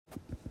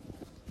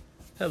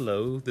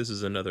Hello, this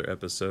is another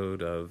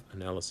episode of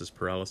Analysis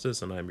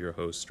Paralysis, and I'm your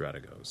host,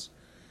 Strategos.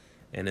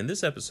 And in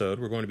this episode,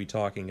 we're going to be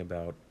talking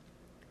about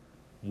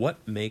what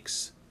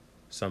makes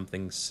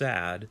something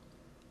sad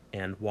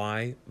and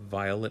why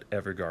Violet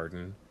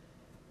Evergarden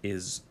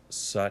is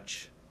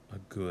such a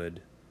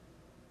good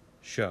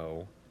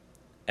show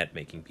at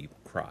making people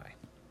cry.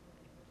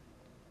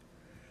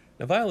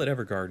 Now, Violet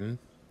Evergarden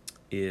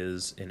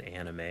is an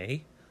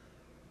anime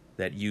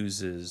that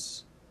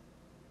uses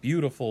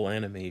beautiful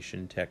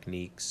animation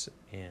techniques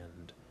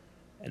and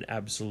an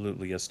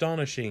absolutely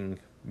astonishing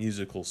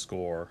musical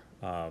score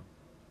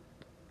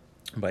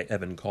by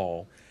Evan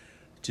Call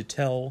to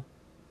tell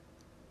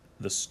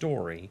the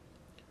story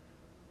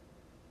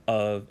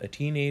of a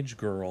teenage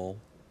girl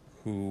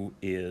who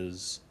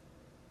is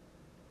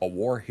a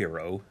war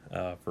hero,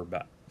 for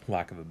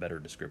lack of a better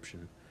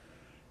description,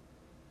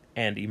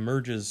 and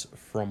emerges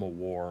from a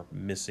war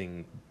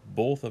missing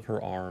both of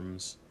her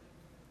arms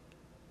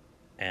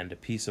and a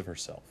piece of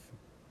herself.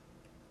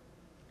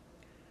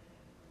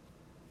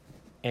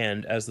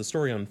 And as the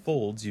story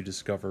unfolds, you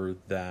discover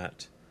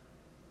that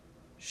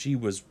she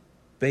was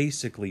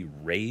basically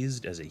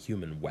raised as a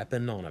human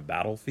weapon on a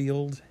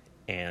battlefield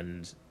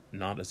and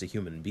not as a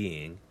human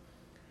being.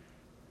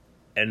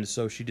 And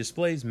so she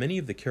displays many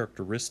of the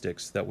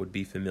characteristics that would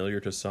be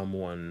familiar to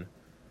someone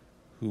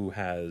who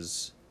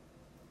has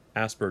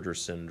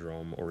Asperger's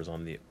syndrome or is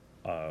on the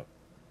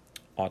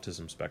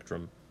autism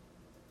spectrum,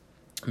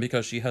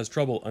 because she has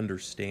trouble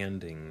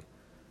understanding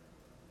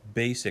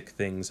basic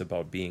things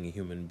about being a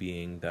human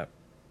being that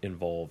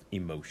involve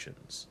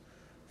emotions.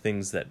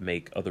 Things that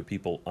make other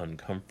people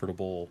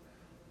uncomfortable,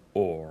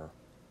 or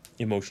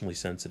emotionally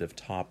sensitive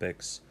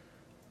topics,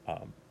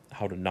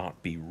 how to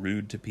not be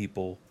rude to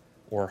people,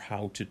 or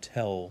how to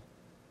tell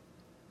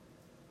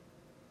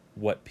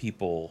what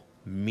people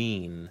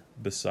mean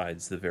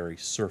besides the very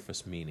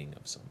surface meaning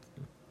of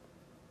something.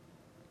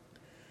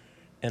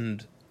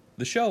 And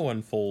the show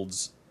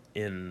unfolds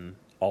in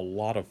a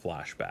lot of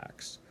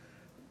flashbacks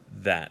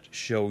that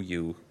show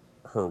you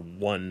her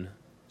one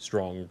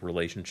strong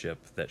relationship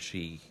that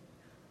she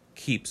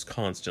keeps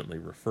constantly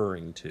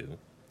referring to.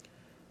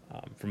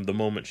 From the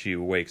moment she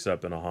wakes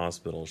up in a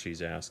hospital,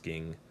 she's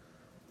asking,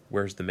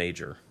 "Where's the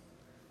Major?"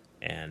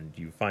 And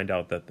you find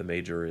out that the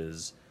Major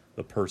is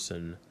the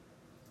person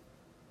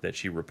that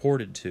she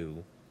reported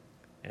to,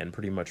 and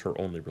pretty much her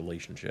only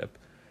relationship.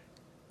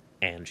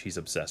 And she's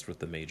obsessed with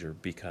the Major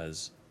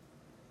because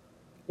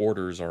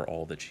orders are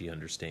all that she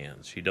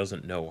understands. She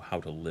doesn't know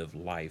how to live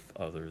life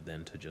other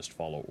than to just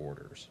follow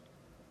orders.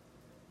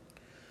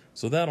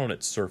 So that on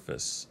its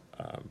surface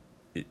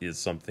is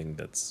something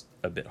that's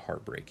a bit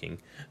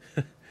heartbreaking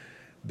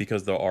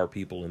because there are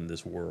people in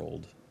this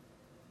world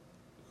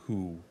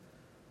who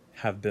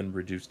have been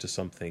reduced to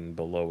something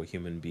below a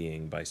human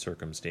being by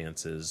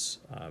circumstances,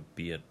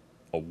 be it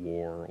a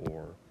war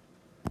or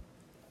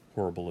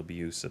horrible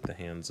abuse at the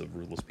hands of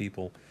ruthless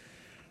people.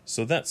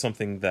 So that's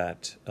something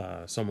that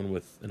someone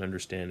with an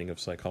understanding of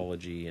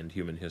psychology and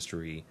human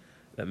history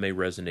that may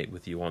resonate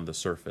with you on the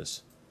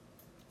surface.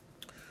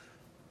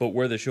 But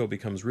where the show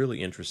becomes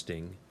really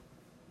interesting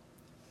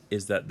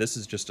is that this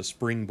is just a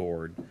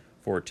springboard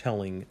for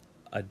telling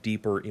a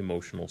deeper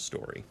emotional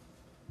story.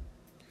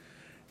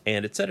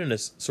 And it's set in a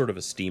sort of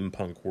a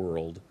steampunk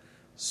world,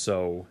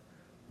 so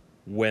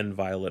when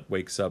Violet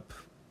wakes up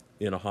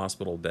in a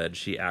hospital bed,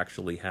 she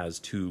actually has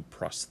two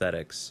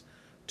prosthetics,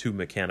 two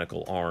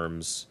mechanical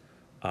arms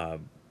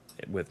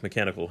with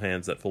mechanical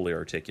hands that fully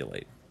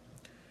articulate.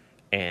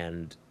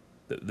 And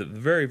the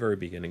very, very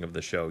beginning of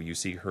the show, you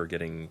see her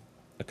getting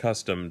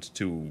accustomed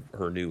to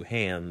her new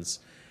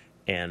hands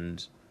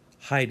and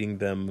hiding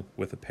them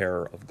with a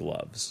pair of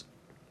gloves.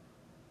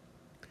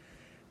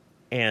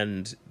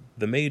 And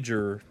the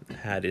Major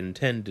had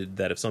intended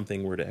that if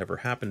something were to ever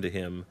happen to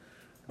him,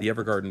 the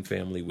Evergarden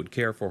family would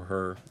care for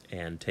her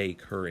and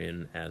take her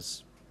in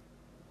as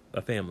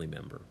a family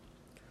member.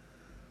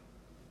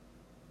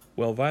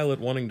 Well, Violet,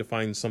 wanting to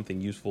find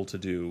something useful to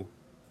do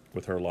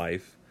with her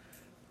life,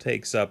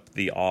 takes up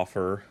the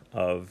offer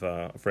of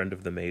a friend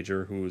of the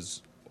Major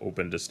who's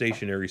opened a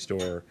stationery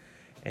store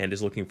and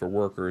is looking for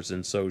workers,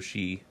 and so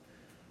she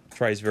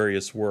tries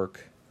various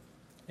work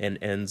and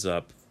ends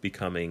up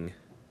becoming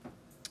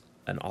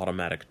an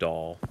automatic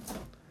doll,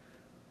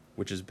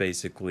 which is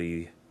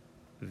basically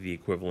the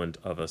equivalent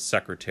of a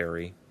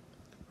secretary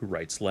who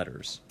writes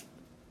letters.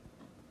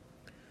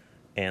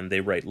 And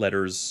they write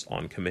letters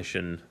on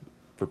commission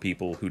for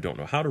people who don't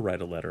know how to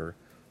write a letter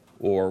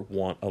or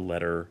want a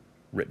letter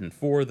written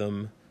for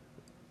them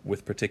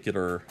with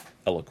particular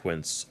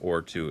eloquence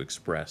or to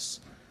express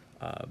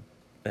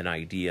an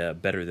idea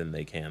better than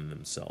they can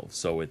themselves.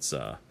 So it's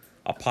a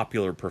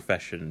popular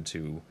profession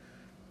to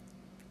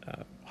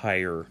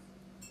hire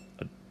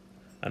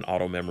an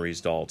auto memories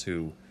doll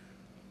to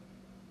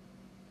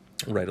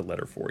write a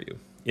letter for you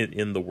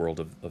in the world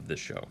of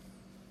this show.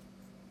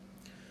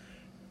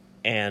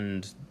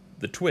 And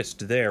the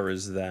twist there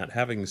is that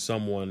having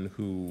someone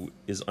who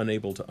is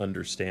unable to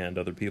understand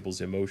other people's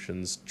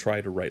emotions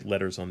try to write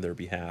letters on their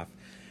behalf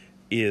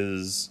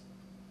is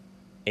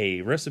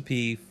a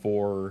recipe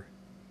for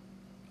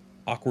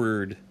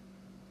awkward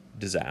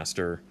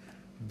disaster,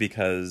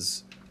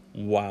 because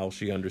while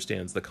she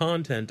understands the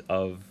content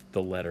of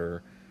the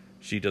letter,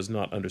 she does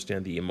not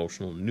understand the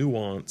emotional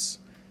nuance,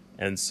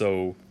 and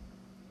so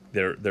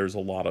there's a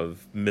lot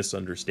of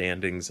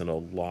misunderstandings and a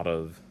lot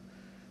of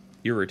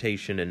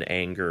irritation and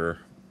anger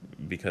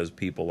because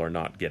people are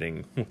not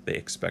getting what they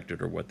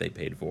expected or what they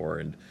paid for,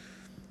 and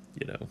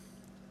you know,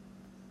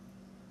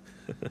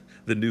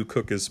 the new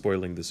cook is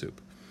spoiling the soup.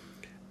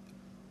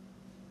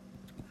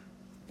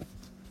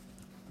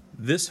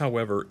 This,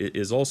 however,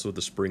 is also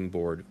the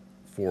springboard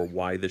for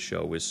why the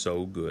show is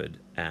so good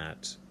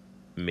at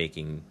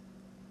making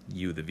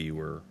you, the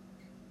viewer,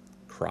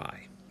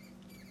 cry.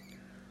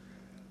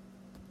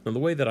 Now, the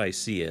way that I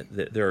see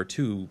it, there are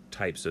two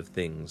types of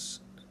things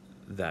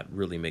that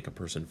really make a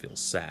person feel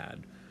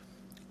sad.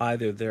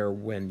 Either they're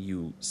when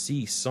you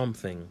see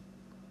something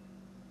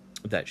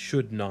that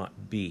should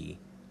not be,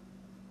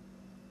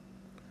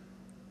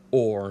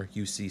 or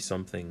you see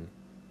something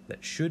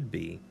that should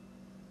be,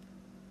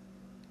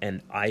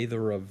 and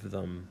either of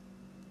them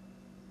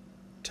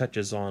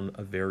touches on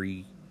a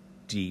very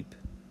deep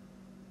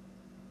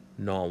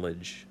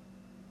knowledge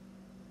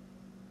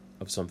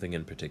of something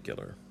in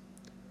particular.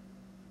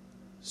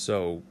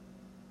 So,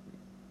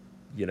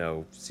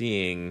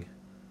 seeing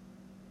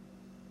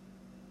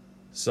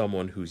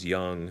someone who's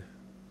young,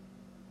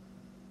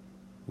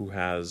 who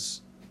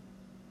has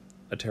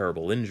a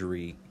terrible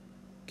injury,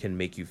 can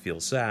make you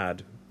feel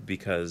sad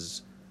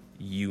because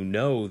you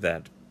know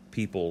that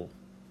people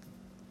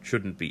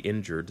shouldn't be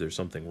injured, there's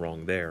something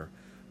wrong there.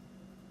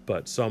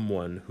 But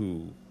someone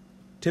who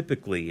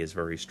typically is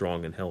very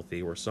strong and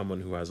healthy, or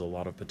someone who has a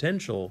lot of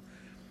potential,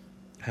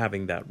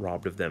 having that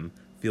robbed of them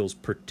feels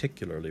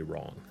particularly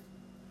wrong.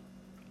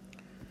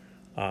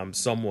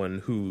 Someone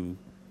who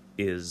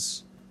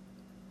is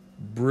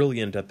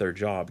brilliant at their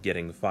job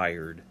getting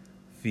fired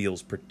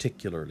feels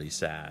particularly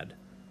sad.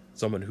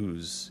 Someone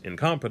who's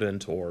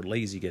incompetent or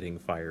lazy getting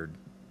fired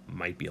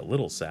might be a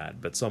little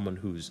sad, but someone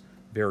who's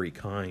very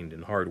kind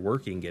and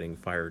hardworking getting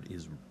fired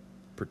is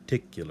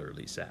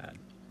particularly sad.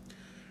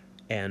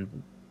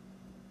 And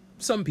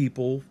some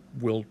people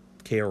will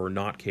care or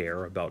not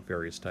care about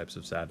various types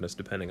of sadness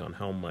depending on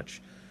how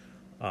much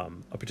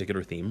a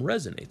particular theme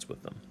resonates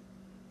with them.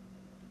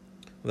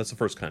 Well, that's the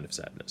first kind of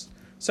sadness.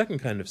 Second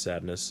kind of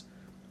sadness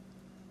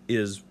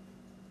is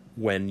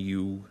when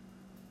you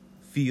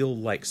feel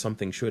like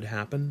something should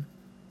happen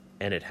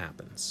and it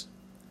happens.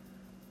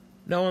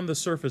 Now, on the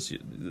surface,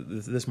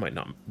 this might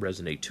not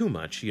resonate too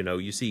much.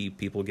 You see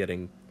people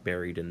getting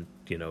married, and,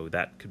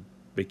 that could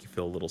make you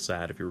feel a little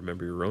sad if you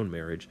remember your own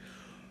marriage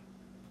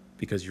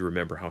because you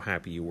remember how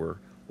happy you were.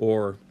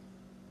 Or,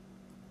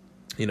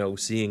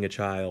 seeing a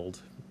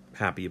child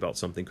happy about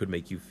something could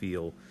make you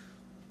feel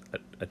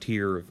a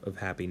tear of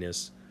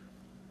happiness.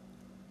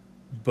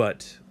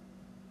 But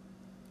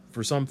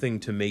for something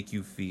to make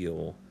you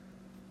feel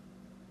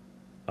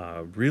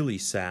really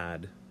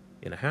sad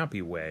in a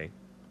happy way,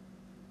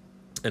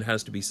 it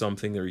has to be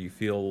something where you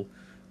feel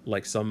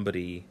like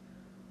somebody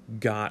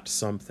got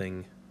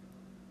something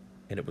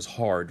and it was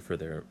hard for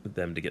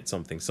them to get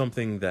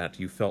something that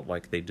you felt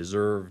like they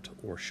deserved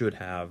or should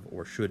have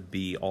or should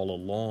be all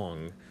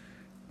along,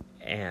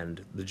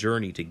 and the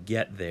journey to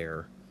get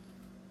there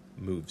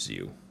moves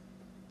you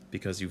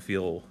because you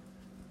feel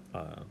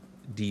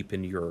deep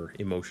in your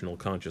emotional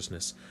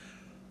consciousness,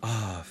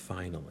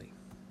 finally.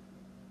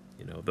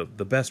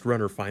 The best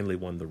runner finally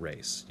won the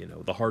race.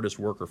 The hardest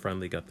worker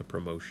finally got the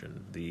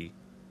promotion. The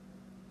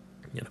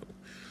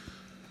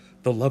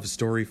love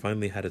story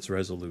finally had its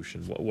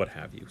resolution. What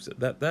have you? So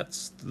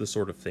that's the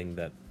sort of thing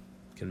that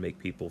can make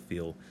people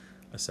feel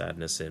a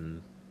sadness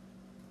in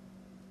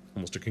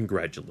almost a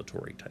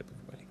congratulatory type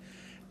of way.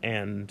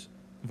 And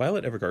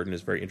Violet Evergarden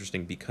is very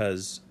interesting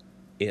because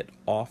it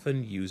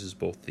often uses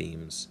both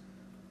themes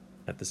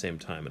at the same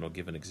time, and I'll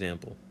give an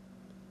example.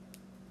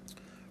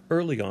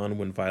 Early on,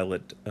 when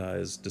Violet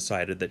has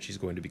decided that she's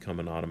going to become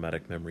an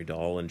automatic memory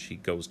doll, and she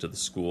goes to the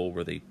school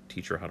where they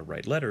teach her how to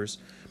write letters,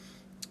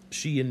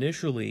 she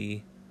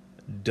initially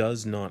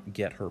does not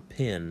get her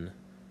pin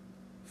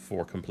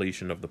for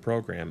completion of the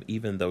program,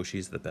 even though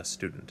she's the best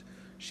student.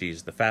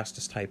 She's the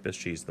fastest typist,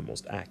 she's the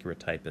most accurate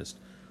typist,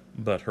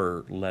 but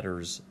her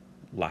letters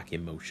lack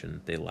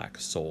emotion, they lack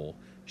soul.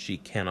 She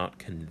cannot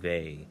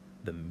convey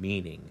the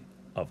meaning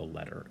of a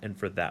letter, and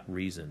for that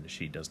reason,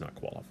 she does not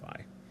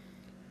qualify.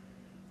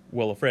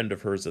 Well, a friend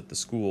of hers at the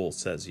school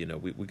says,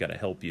 we got to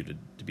help you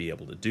to be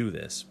able to do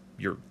this.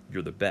 You're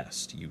the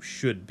best. You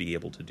should be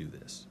able to do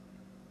this.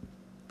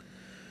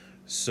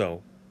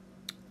 So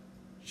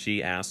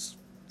she asks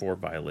for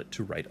Violet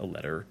to write a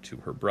letter to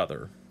her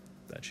brother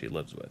that she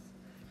lives with.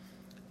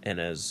 And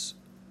as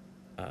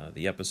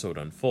the episode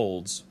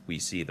unfolds, we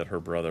see that her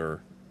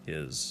brother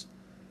is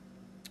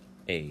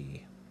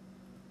a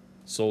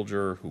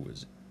soldier who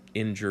was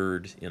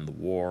injured in the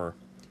war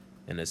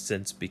and has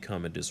since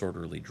become a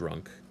disorderly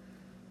drunk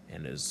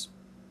and is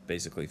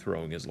basically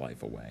throwing his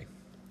life away.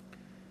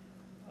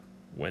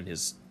 When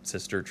his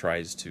sister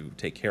tries to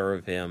take care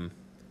of him,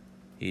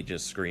 He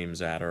just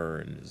screams at her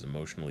and is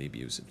emotionally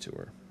abusive to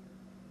her.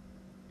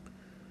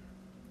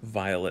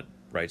 Violet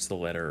writes the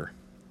letter,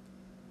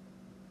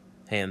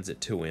 hands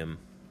it to him.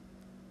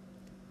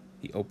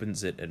 He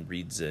opens it and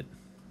reads it,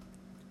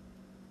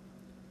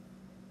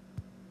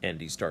 and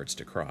he starts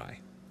to cry.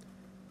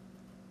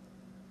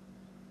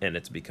 And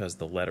it's because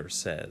the letter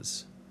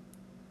says,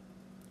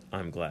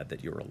 "I'm glad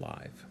that you're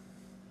alive."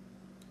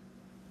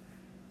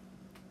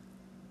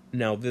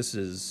 Now, this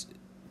is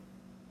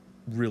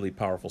really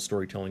powerful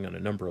storytelling on a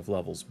number of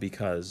levels,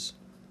 because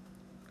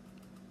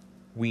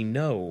we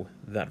know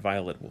that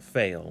Violet will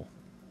fail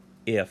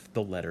if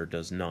the letter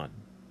does not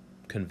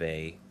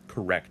convey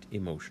correct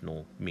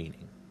emotional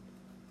meaning.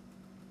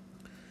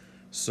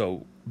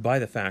 So, by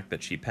the fact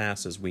that she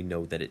passes, we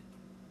know that it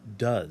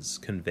does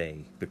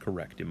convey the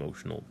correct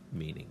emotional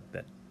meaning,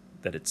 that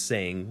it's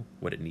saying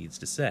what it needs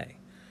to say.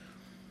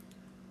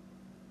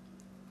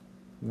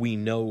 We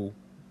know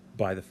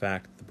by the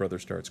fact the brother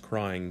starts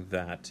crying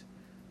that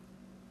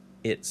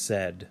it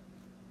said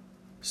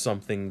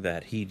something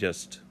that he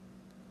just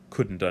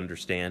couldn't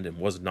understand and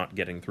was not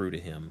getting through to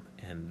him,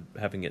 and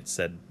having it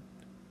said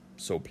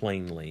so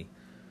plainly,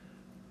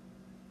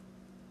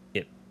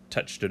 it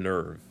touched a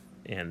nerve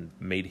and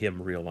made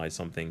him realize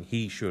something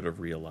he should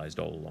have realized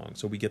all along.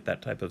 So we get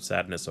that type of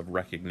sadness of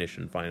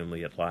recognition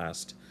finally at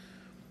last,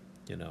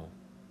 in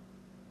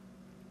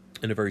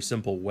a very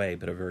simple way,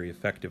 but a very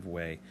effective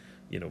way,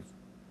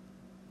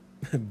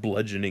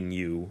 bludgeoning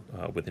you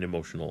with an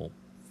emotional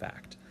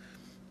fact.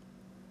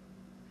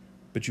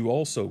 But you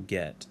also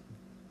get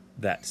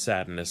that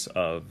sadness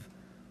of,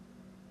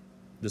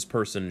 this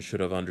person should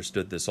have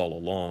understood this all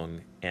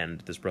along,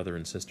 and this brother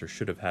and sister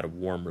should have had a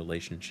warm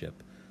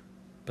relationship,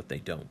 but they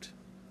don't.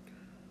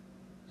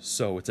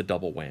 So it's a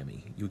double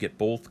whammy. You get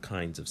both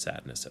kinds of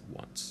sadness at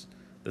once.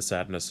 The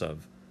sadness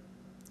of,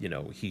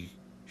 he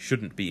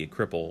shouldn't be a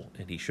cripple,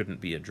 and he shouldn't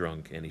be a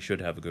drunk, and he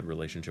should have a good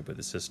relationship with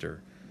his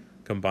sister,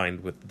 combined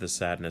with the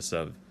sadness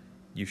of,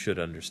 you should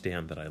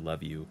understand that I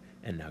love you,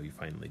 and now you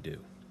finally do.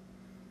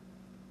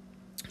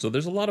 So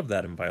there's a lot of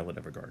that in Violet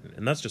Evergarden,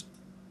 and that's just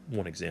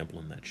one example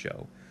in that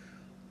show.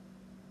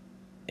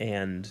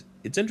 And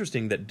it's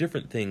interesting that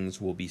different things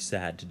will be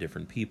sad to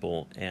different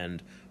people,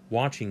 and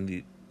watching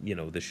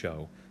the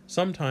show,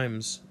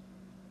 sometimes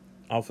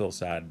I'll feel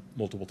sad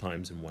multiple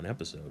times in one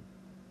episode.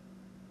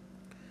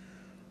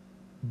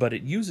 But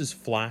it uses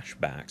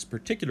flashbacks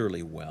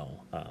particularly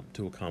well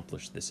to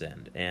accomplish this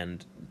end.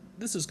 And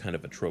this is kind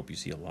of a trope you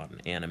see a lot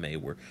in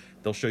anime, where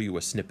they'll show you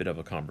a snippet of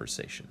a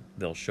conversation.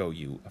 They'll show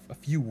you a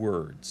few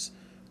words,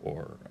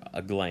 or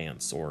a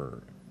glance,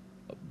 or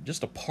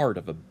just a part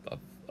of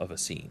a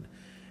scene.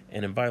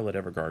 And in Violet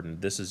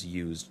Evergarden, this is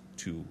used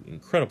to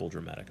incredible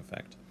dramatic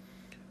effect,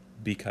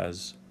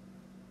 because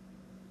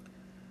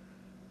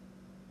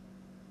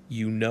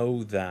you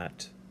know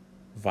that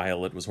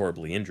Violet was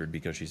horribly injured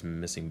because she's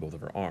missing both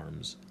of her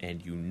arms,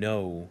 and you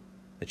know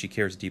that she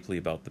cares deeply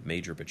about the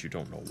Major, but you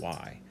don't know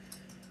why.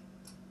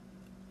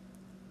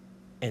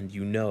 And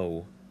you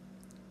know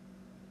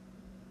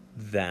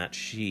that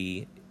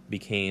she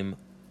became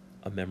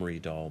a memory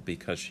doll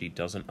because she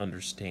doesn't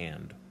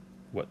understand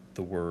what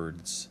the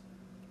words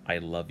 "I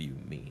love you"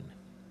 mean.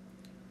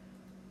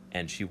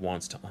 And she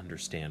wants to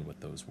understand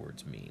what those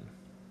words mean.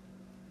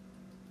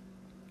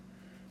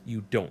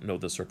 You don't know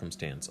the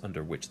circumstance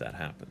under which that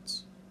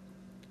happens.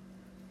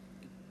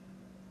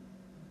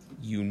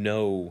 You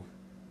know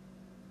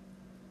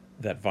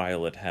that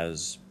Violet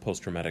has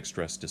post-traumatic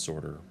stress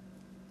disorder,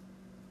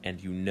 and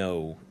you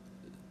know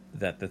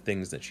that the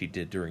things that she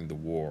did during the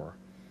war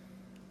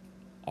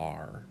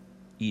are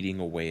eating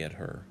away at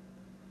her,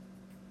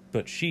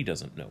 but she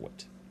doesn't know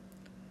it.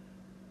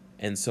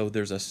 And so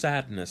there's a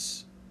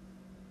sadness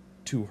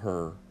to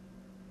her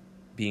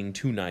being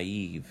too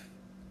naive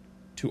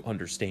to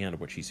understand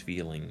what she's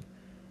feeling,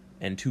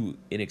 and too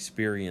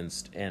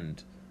inexperienced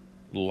and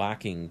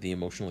lacking the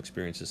emotional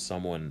experiences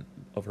someone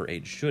of her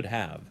age should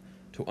have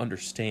to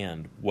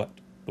understand what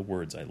the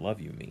words "I love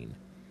you" mean.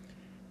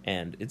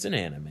 And it's an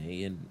anime,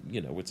 and,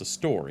 it's a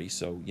story,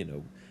 so,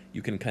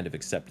 you can kind of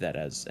accept that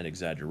as an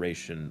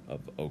exaggeration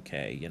of,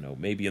 okay,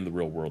 maybe in the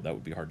real world that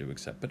would be hard to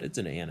accept, but it's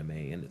an anime,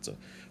 and it's a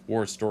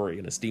war story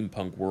in a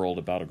steampunk world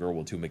about a girl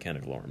with 2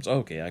 mechanical arms.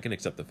 Okay, I can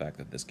accept the fact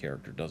that this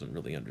character doesn't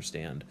really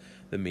understand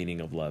the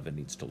meaning of love and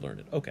needs to learn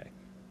it. Okay.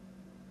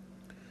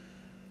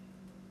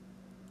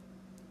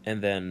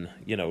 And then,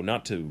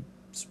 not to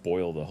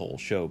spoil the whole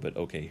show, but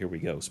okay, here we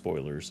go,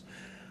 spoilers.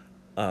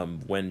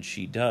 When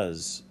she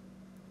does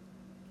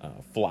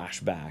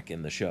flashback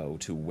in the show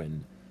to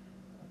when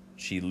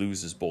she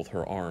loses both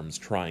her arms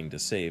trying to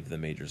save the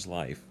Major's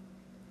life,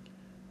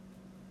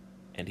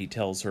 and he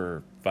tells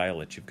her,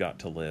 "Violet, you've got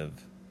to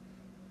live.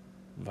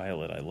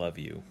 Violet, I love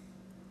you."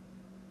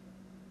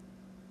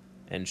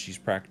 And she's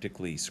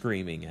practically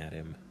screaming at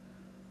him,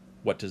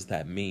 "What does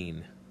that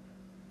mean?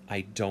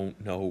 I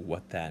don't know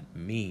what that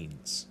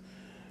means."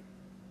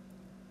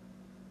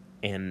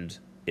 And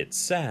it's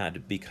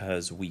sad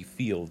because we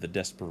feel the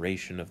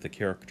desperation of the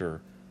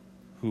character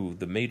who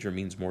the Major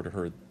means more to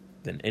her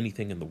than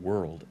anything in the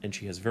world, and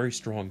she has very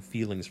strong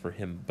feelings for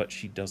him, but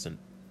she doesn't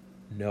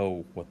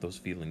know what those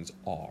feelings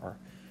are.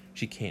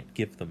 She can't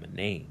give them a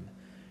name.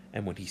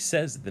 And when he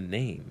says the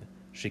name,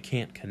 she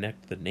can't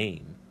connect the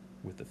name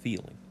with the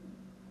feeling.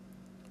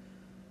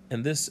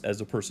 And this, as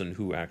a person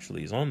who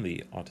actually is on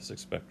the autistic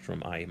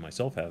spectrum, I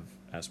myself have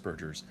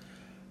Asperger's,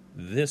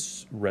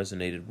 this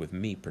resonated with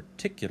me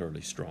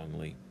particularly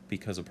strongly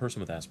because a person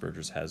with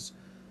Asperger's has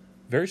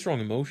very strong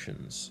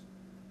emotions,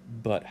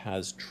 but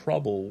has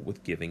trouble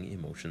with giving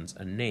emotions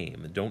a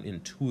name. Don't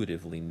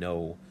intuitively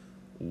know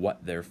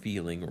what they're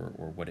feeling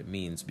or what it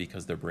means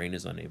because their brain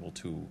is unable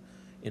to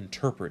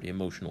interpret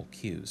emotional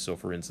cues. So,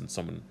 for instance,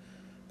 someone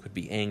could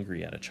be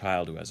angry at a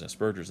child who has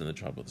Asperger's, and the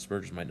child with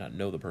Asperger's might not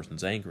know the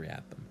person's angry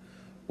at them.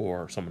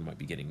 Or someone might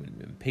be getting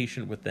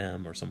impatient with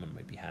them, or someone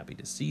might be happy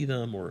to see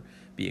them, or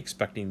be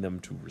expecting them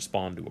to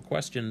respond to a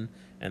question,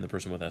 and the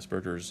person with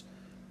Asperger's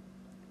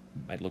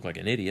might look like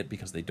an idiot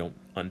because they don't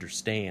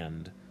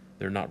understand.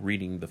 They're not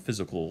reading the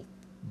physical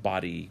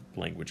body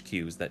language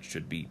cues that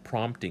should be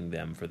prompting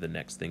them for the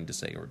next thing to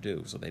say or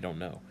do, so they don't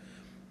know.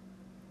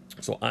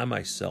 So I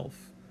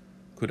myself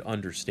could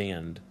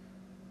understand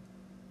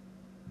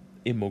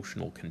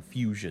emotional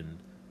confusion,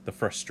 the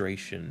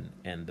frustration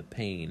and the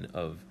pain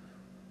of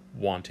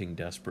wanting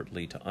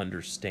desperately to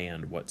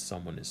understand what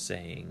someone is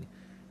saying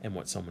and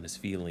what someone is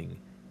feeling,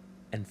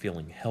 and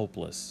feeling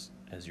helpless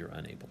as you're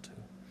unable to.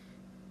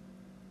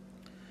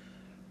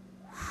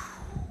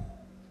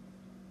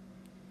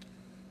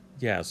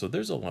 Yeah, so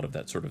there's a lot of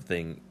that sort of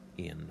thing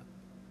in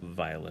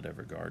Violet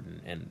Evergarden,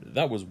 and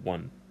that was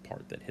one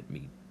part that hit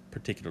me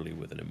particularly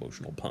with an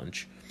emotional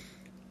punch.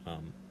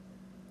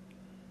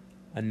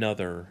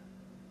 Another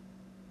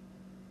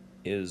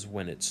is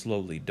when it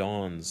slowly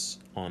dawns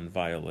on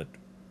Violet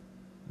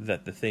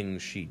that the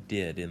things she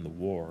did in the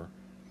war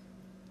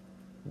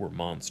were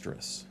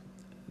monstrous,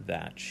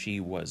 that she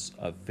was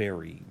a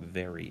very,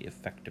 very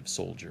effective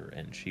soldier,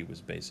 and she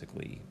was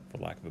basically, for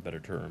lack of a better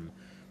term,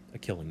 a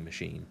killing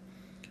machine.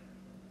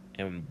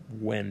 And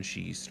when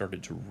she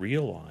started to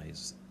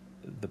realize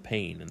the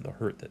pain and the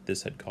hurt that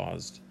this had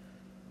caused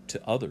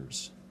to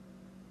others,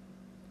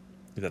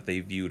 that they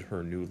viewed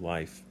her new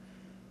life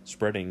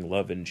spreading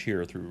love and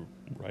cheer through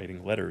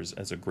writing letters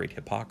as a great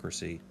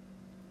hypocrisy,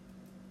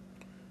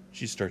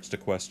 she starts to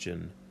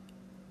question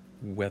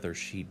whether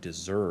she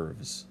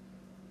deserves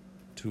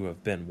to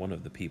have been one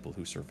of the people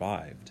who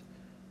survived,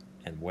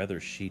 and whether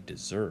she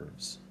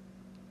deserves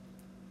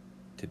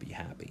to be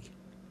happy.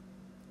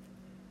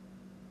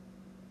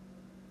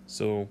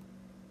 So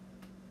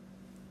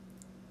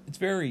it's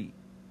very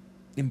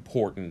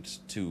important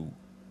to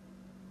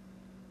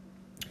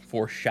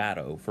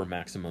foreshadow for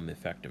maximum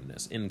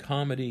effectiveness. In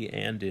comedy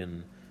and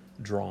in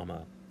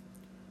drama,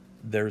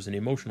 there's an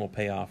emotional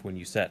payoff when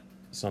you set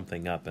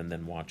something up and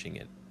then watching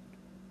it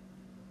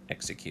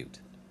execute.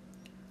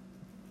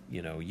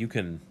 You know, you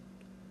can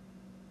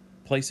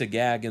place a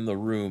gag in the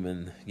room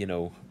and, you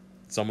know,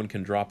 someone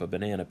can drop a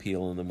banana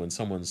peel, and then when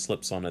someone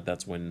slips on it,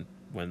 that's when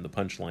the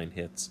punchline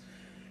hits.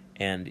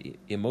 And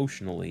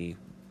emotionally,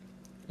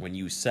 when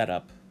you set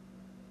up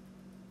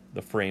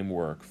the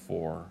framework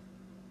for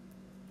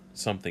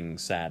something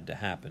sad to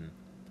happen,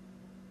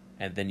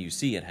 and then you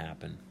see it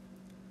happen,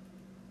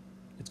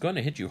 it's going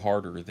to hit you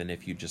harder than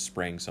if you just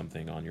sprang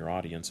something on your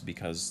audience,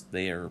 because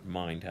their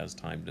mind has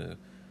time to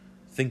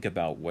think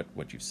about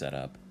what you've set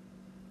up.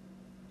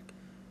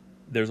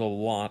 There's a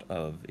lot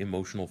of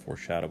emotional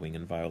foreshadowing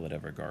in Violet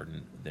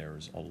Evergarden.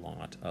 There's a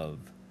lot of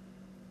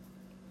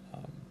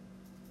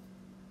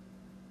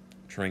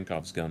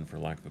Cherenkov's gun, for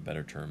lack of a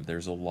better term.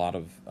 There's a lot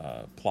of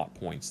plot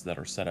points that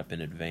are set up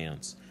in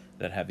advance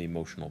that have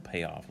emotional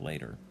payoff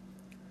later.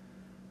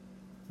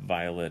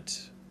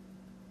 Violet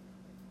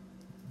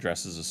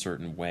dresses a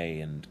certain way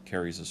and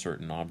carries a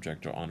certain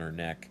object on her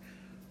neck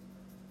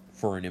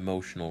for an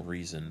emotional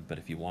reason, but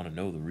if you want to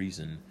know the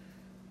reason,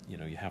 you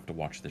know, you have to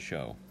watch the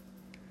show.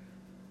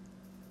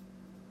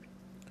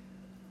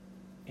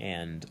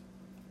 And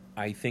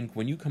I think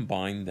when you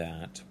combine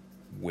that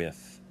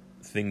with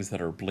things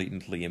that are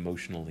blatantly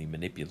emotionally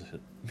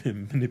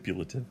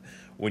manipulative,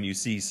 when you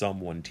see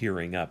someone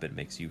tearing up, it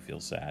makes you feel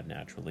sad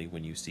naturally.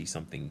 When you see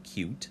something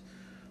cute,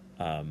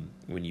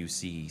 when you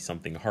see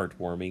something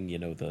heartwarming, you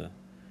know, the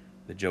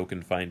joke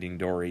in Finding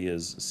Dory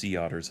is sea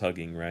otters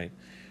hugging, right?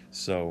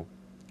 So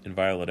in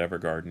Violet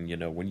Evergarden, you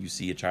know, when you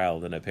see a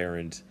child and a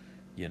parent,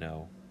 you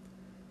know,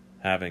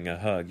 having a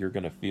hug, you're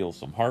going to feel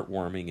some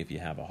heartwarming if you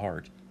have a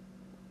heart.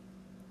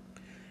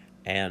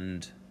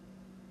 And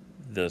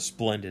the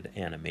splendid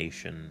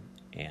animation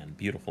and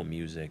beautiful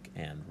music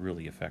and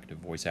really effective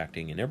voice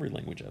acting in every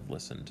language I've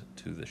listened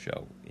to the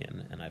show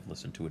in, and I've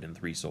listened to it in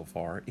 3 so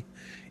far: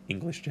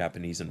 English,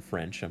 Japanese, and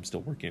French. I'm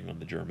still working on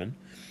the German.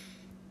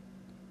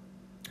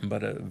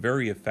 But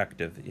very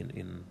effective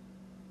in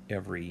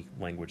every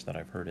language that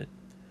I've heard it.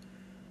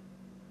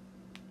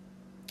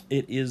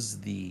 It is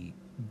the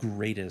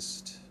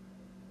greatest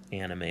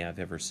anime I've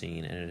ever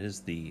seen, and it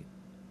is the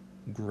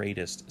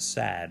greatest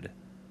sad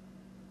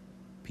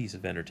piece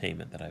of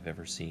entertainment that I've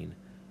ever seen.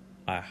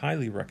 I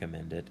highly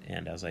recommend it,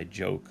 and as I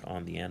joke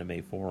on the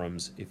anime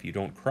forums, if you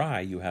don't cry,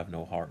 you have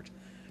no heart.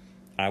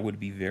 I would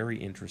be very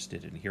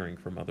interested in hearing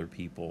from other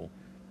people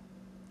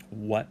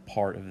what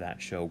part of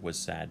that show was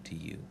sad to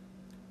you,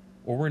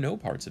 or were no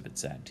parts of it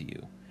sad to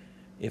you.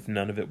 If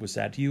none of it was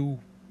sad to you,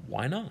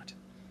 why not?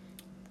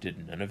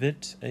 Did none of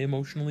it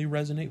emotionally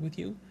resonate with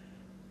you?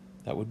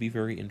 That would be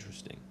very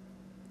interesting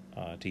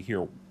to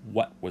hear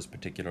what was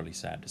particularly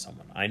sad to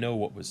someone. I know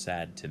what was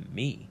sad to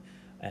me,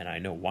 and I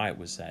know why it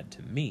was sad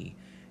to me,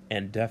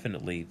 and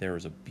definitely there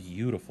is a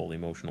beautiful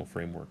emotional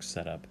framework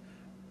set up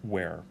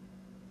where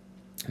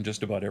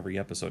just about every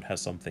episode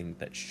has something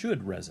that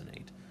should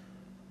resonate.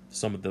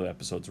 Some of the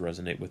episodes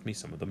resonate with me,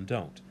 some of them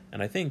don't.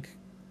 And I think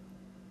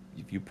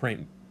if you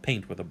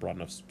paint with a broad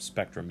enough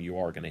spectrum, you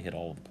are going to hit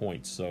all of the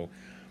points. So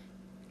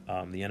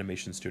the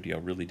animation studio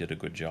really did a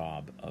good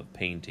job of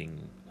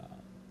painting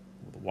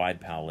with a wide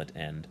palette,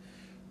 and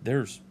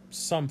there's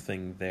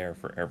something there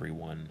for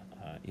everyone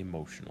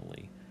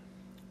emotionally.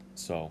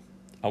 So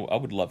I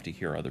would love to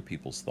hear other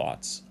people's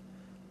thoughts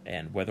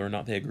and whether or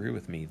not they agree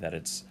with me that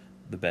it's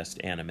the best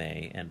anime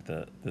and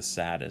the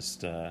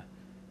saddest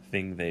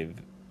thing they've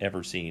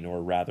ever seen,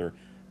 or rather,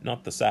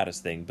 not the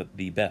saddest thing, but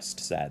the best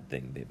sad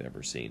thing they've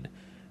ever seen.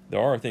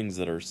 There are things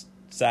that are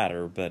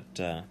sadder, but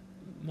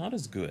not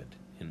as good,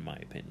 in my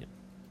opinion.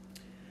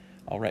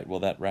 All right, well,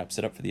 that wraps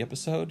it up for the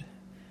episode.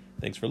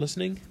 Thanks for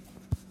listening.